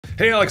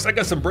Hey Alex, I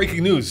got some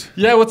breaking news.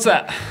 Yeah, what's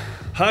that?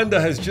 Honda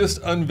has just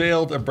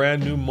unveiled a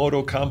brand new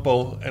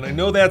Motocompo, and I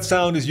know that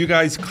sound is you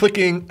guys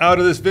clicking out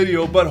of this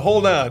video, but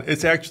hold on,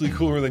 it's actually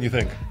cooler than you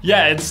think.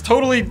 Yeah, it's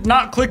totally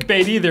not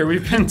clickbait either.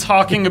 We've been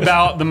talking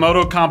about the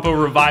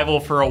Motocompo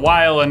revival for a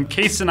while, and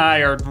Case and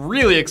I are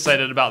really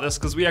excited about this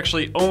because we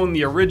actually own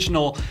the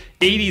original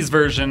 80s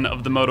version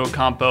of the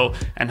Motocompo,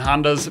 and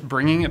Honda's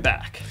bringing it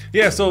back.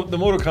 Yeah, so the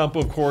Motocompo,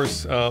 of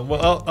course,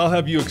 well, I'll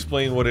have you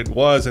explain what it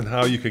was and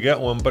how you could get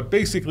one, but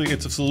basically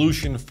it's a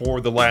solution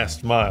for the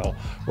last mile,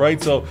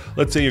 right? So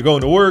let's say you're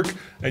going to work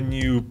and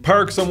you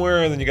park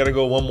somewhere and then you got to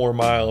go one more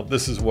mile.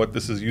 This is what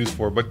this is used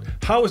for. But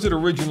how was it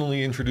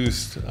originally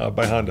introduced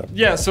by Honda?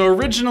 Yeah, so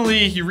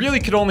originally you really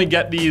could only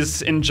get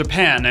these in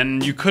Japan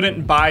and you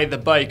couldn't buy the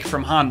bike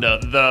from Honda.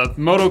 The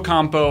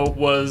Motocompo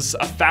was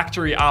a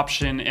factory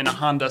option in a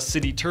Honda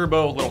City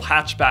Turbo, a little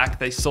hatchback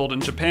they sold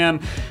in Japan,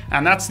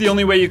 and that's the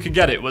only way you could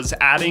get it, was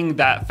adding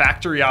that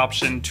factory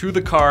option to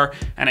the car,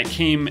 and it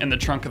came in the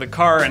trunk of the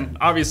car. And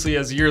obviously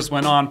as years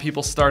went on,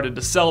 people started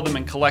to sell them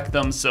and collect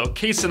them, so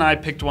Case and I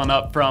picked one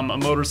up from a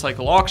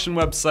motorcycle auction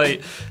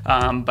website,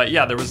 but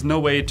yeah, there was no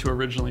way to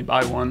originally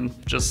buy one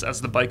just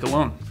as the bike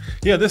alone.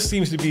 Yeah, this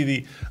seems to be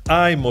the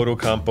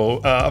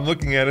Motocompo. I'm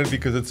looking at it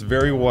because it's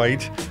very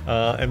white,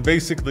 and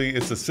basically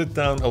it's a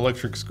sit-down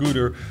electric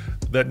scooter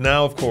that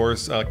now, of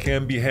course,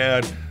 can be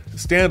had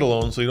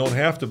standalone, so you don't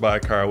have to buy a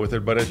car with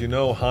it. But as you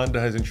know, Honda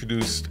has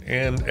introduced,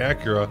 and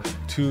Acura,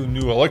 2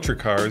 new electric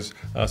cars,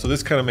 so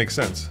this kind of makes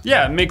sense.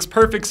 Yeah, it makes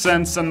perfect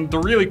sense, and the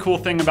really cool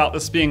thing about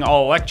this being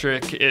all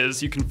electric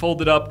is you can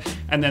fold it up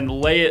and then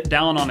lay it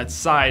down on its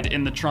side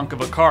in the trunk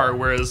of a car,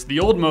 whereas the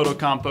old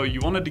Motocompo, you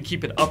wanted to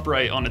keep it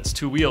upright on its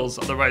 2 wheels,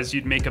 otherwise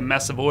you'd make a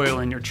mess of oil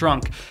in your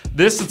trunk.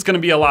 This, it's going to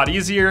be a lot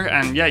easier,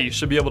 and yeah, you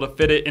should be able to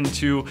fit it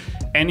into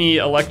any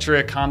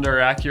electric Honda or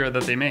Acura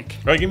that they make.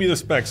 All right, give me the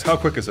specs. How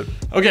quick is it?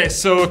 Okay,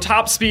 so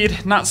top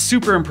speed, not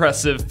super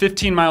impressive,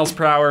 15 miles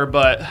per hour,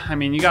 but I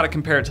mean, you got to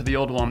compare it to the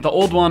old one. The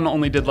old one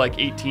only did like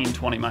 18,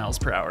 20 miles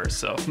per hour,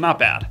 so not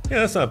bad. Yeah,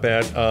 that's not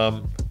bad.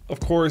 Of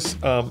course,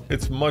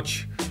 it's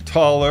much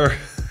taller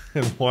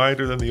and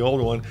wider than the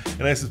old one,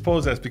 and I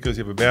suppose that's because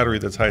you have a battery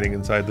that's hiding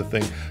inside the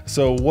thing.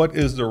 So what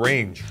is the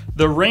range?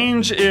 The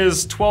range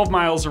is 12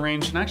 miles of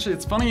range, and actually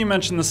it's funny you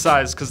mentioned the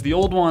size because the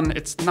old one,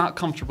 it's not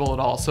comfortable at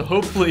all, so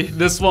hopefully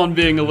this one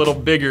being a little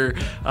bigger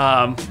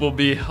will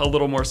be a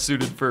little more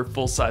suited for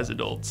full-size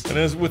adults. And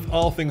as with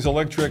all things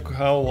electric,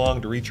 how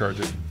long to recharge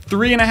it?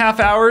 3.5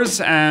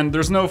 hours, and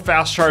there's no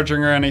fast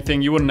charging or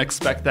anything. You wouldn't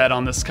expect that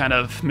on this kind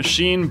of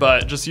machine,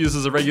 but just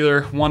uses a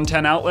regular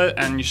 110 outlet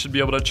and you should be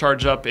able to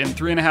charge up in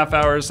 3.5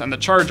 hours, and the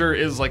charger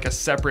is like a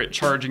separate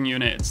charging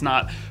unit. It's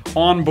not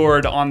on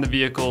board on the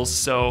vehicles,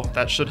 so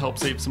that should help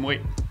save some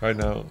weight. All right,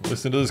 now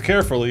listen to this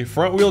carefully.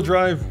 Front wheel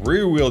drive,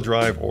 rear wheel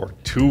drive, or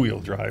 2-wheel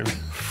drive?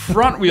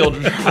 Front wheel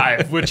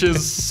drive, which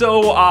is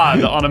so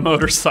odd on a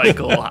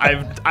motorcycle.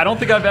 I don't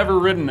think I've ever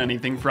ridden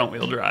anything front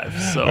wheel drive.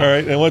 So. All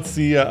right, and what's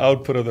the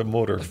output of the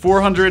motor?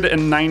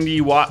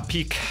 490 watt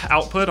peak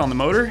output on the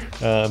motor.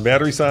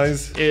 Battery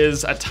size?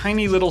 Is a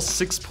tiny little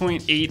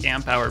 6.8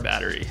 amp hour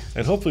battery.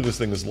 And hopefully this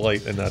thing is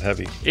light and not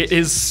heavy. It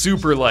is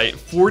super light,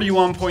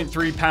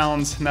 41.3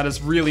 pounds, and that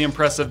is really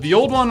impressive. The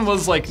old one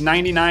was like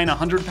 99,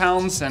 100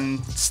 pounds,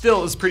 and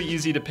still is pretty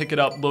easy to pick it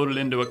up, load it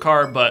into a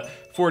car, but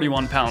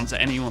 41 pounds,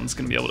 anyone's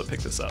gonna be able to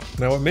pick this up.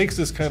 Now what makes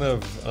this kind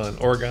of an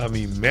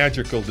origami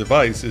magical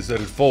device is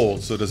that it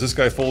folds. So does this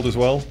guy fold as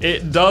well?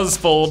 It does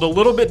fold a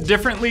little bit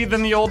differently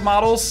than the old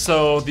models.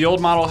 So the old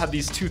model had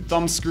these 2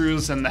 thumb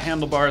screws and the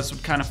handlebars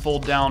would kind of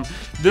fold down.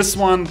 This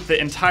one, the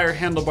entire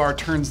handlebar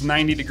turns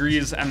 90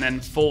 degrees and then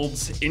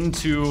folds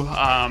into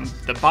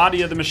the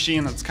body of the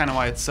machine. That's kind of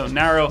why it's so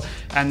narrow.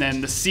 And then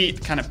the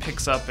seat kind of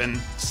picks up and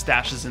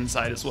stashes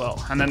inside as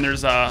well. And then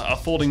there's a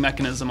folding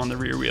mechanism on the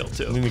rear wheel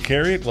too. And then you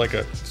carry it like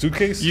a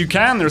suitcase? You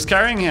can, there's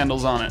carrying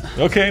handles on it.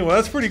 Okay, well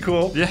that's pretty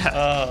cool.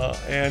 Yeah.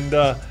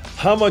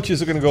 How much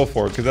is it going to go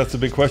for? Because that's the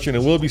big question.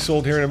 And will it be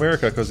sold here in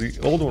America? Because the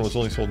old one was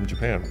only sold in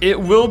Japan. It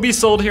will be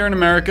sold here in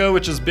America,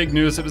 which is big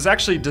news. It was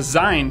actually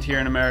designed here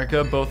in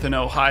America, both in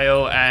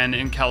Ohio and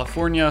in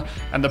California.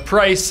 And the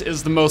price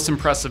is the most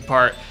impressive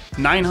part.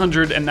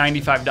 $995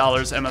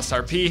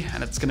 MSRP,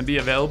 and it's going to be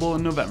available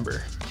in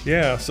November.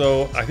 Yeah,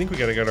 so I think we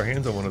got to get our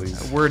hands on one of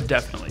these. We're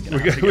definitely going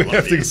to have to get one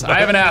of these. I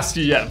haven't asked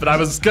you yet, but I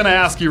was going to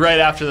ask you right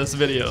after this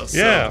video. So.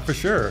 Yeah, for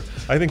sure.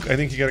 I think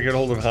you got to get a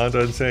hold of Honda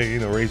and say,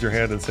 raise your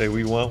hand and say,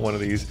 we want one of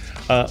these.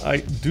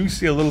 I do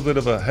see a little bit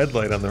of a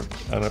headlight on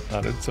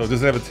it. So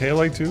does it have a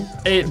taillight too?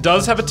 It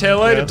does have a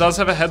taillight. Yeah. It does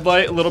have a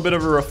headlight, a little bit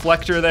of a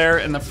reflector there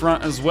in the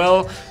front as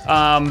well.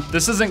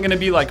 This isn't going to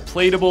be like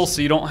platable,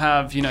 so you don't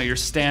have, your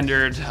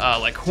standard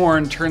like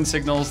horn, turn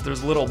signals.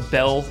 There's a little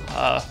bell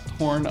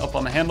horn up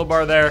on the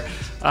handlebar there.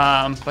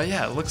 But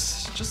yeah, it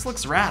just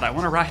looks rad. I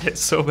want to ride it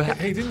so bad.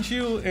 Hey, didn't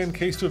you and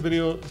Case do a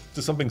video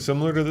to something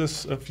similar to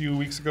this a few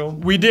weeks ago?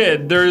 We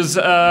did. There's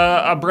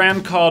a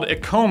brand called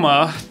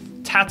Ikoma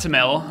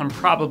Tatamel. I'm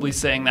probably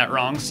saying that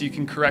wrong, so you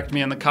can correct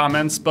me in the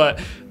comments,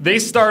 but they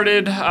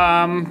started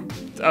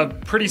a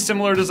pretty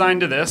similar design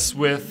to this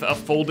with a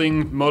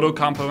folding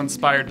Motocompo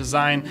inspired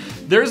design.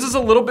 Theirs is a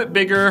little bit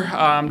bigger,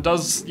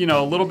 does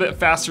a little bit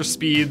faster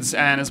speeds,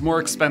 and is more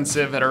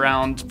expensive at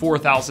around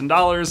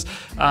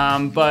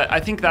 $4,000. But I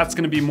think that's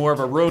going to be more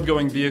of a road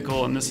going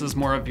vehicle, and this is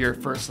more of your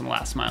first and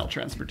last mile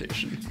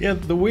transportation. Yeah,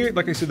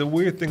 like I said, the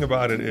weird thing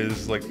about it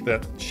is like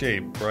that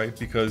shape, right?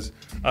 Because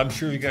I'm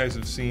sure you guys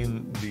have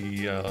seen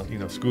the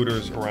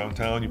scooters around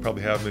town. You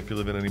probably have them if you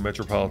live in any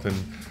metropolitan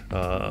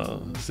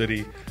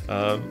city,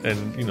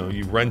 and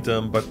you rent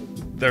them, but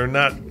they're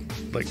not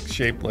like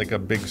shaped like a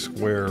big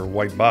square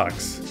white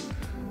box.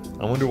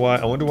 I wonder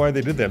why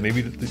they did that.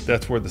 Maybe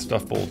that's where the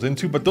stuff folds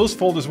into. But those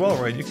fold as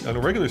well, right? On a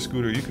regular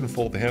scooter, you can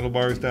fold the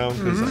handlebars down,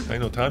 because I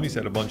know Tommy's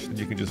had a bunch that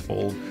you can just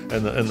fold,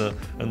 and the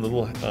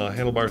little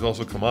handlebars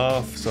also come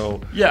off.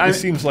 So yeah, it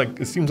seems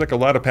like a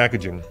lot of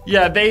packaging.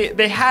 Yeah,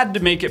 they had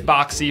to make it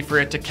boxy for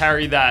it to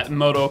carry that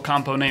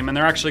Motocompo name, and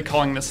they're actually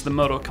calling this the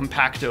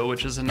Motocompacto,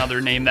 which is another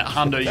name that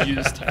Honda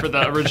used for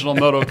the original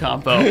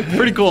Motocompo.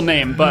 Pretty cool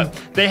name, but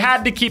they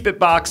had to keep it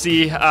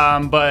boxy.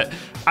 But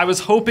I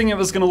was hoping it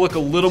was going to look a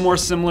little more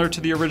similar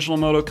to the original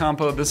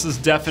Motocompo. This is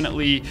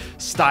definitely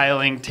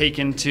styling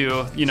taken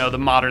to the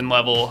modern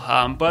level,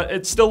 but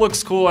it still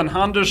looks cool. And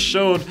Honda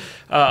showed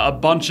a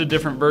bunch of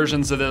different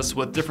versions of this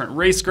with different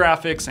race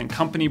graphics and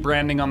company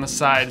branding on the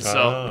side.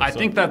 So I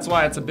think that's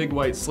why it's a big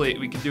white slate.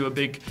 We could do a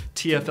big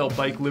TFL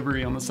bike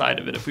livery on the side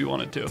of it if we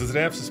wanted to. Does it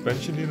have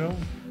suspension? Do you know?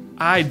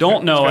 I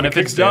don't know, and if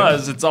it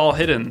does, it's all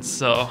hidden,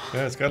 so.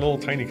 Yeah, it's got a little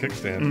tiny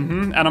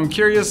kickstand. And I'm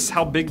curious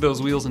how big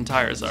those wheels and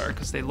tires are,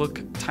 because they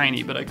look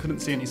tiny, but I couldn't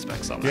see any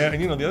specs on them. Yeah,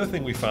 and the other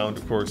thing we found,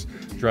 of course,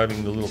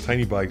 driving the little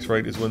tiny bikes,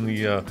 right, is when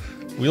the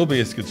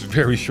wheelbase gets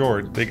very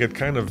short, they get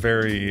kind of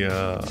very,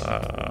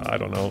 I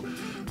don't know,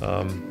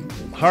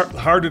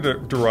 harder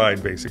to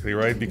ride, basically,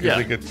 right?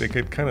 Because they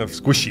get kind of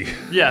squishy.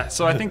 Yeah,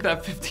 so I think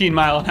that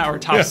 15-mile-an-hour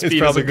top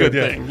speed is a good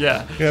thing.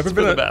 Yeah, ever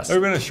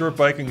been a short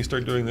bike and you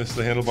start doing this to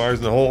the handlebars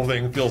and the whole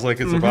thing feels like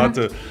it's about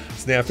to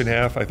snap in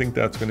half? I think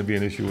that's going to be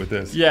an issue with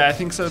this. Yeah, I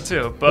think so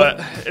too.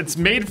 But it's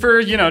made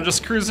for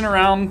just cruising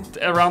around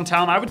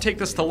town. I would take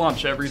this to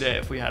lunch every day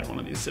if we had one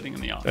of these sitting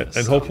in the office.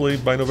 And hopefully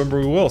by November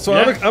we will. So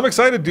I'm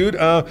excited, dude.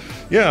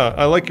 Yeah,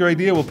 I like your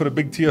idea. We'll put a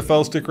big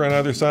TFL sticker on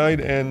either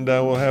side, and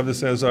we'll have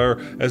this as our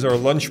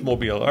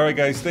lunchmobile. All right,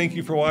 guys, thank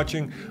you for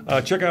watching.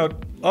 Check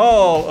out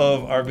all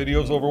of our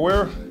videos over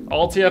where?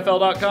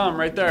 alltfl.com,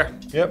 right there.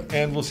 Yep,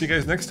 and we'll see you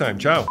guys next time.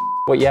 Ciao.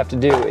 What you have to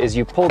do is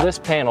you pull this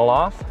panel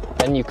off,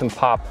 then you can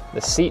pop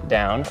the seat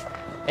down,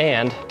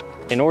 and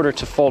in order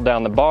to fold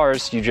down the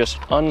bars, you just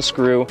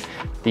unscrew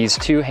these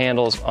two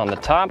handles on the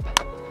top.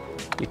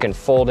 You can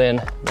fold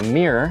in the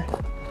mirror.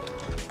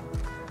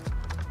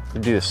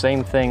 You do the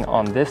same thing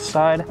on this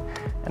side,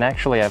 and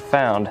actually I've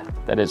found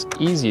that it's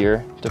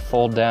easier to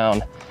fold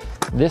down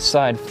this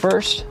side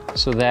first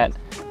so that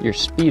your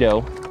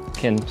Speedo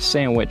can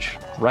sandwich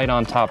right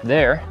on top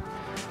there.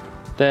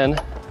 Then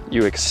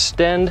you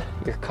extend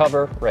your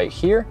cover right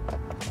here.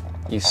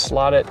 You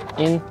slot it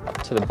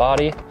into the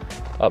body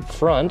up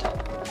front.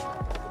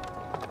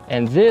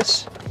 And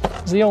this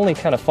is the only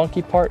kind of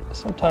funky part.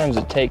 Sometimes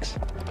it takes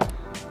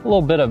a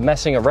little bit of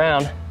messing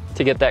around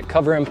to get that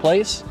cover in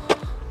place.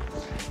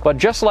 But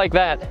just like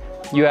that,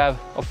 you have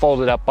a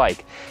folded up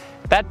bike.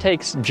 That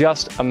takes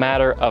just a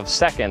matter of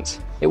seconds.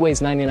 It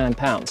weighs 99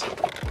 pounds.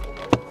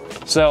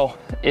 So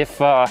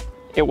if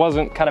it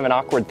wasn't kind of an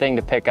awkward thing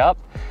to pick up,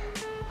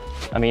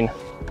 I mean,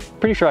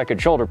 pretty sure I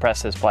could shoulder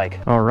press this bike.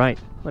 All right,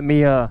 let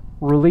me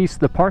release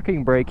the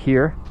parking brake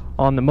here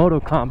on the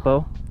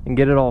Motocompo and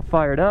get it all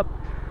fired up.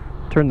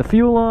 Turn the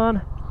fuel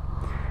on,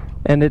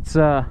 and it's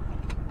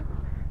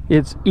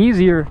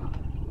easier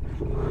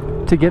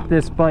to get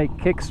this bike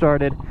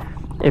kick-started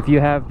if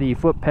you have the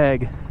foot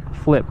peg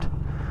flipped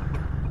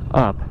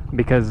up,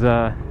 because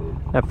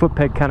that foot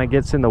peg kind of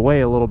gets in the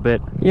way a little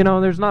bit.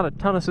 There's not a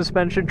ton of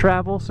suspension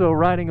travel, so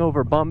riding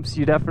over bumps,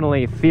 you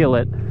definitely feel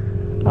it.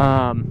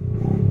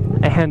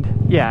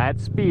 And yeah, at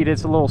speed,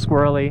 it's a little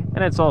squirrely,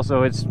 and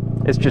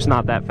it's just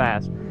not that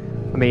fast.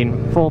 I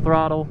mean, full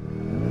throttle,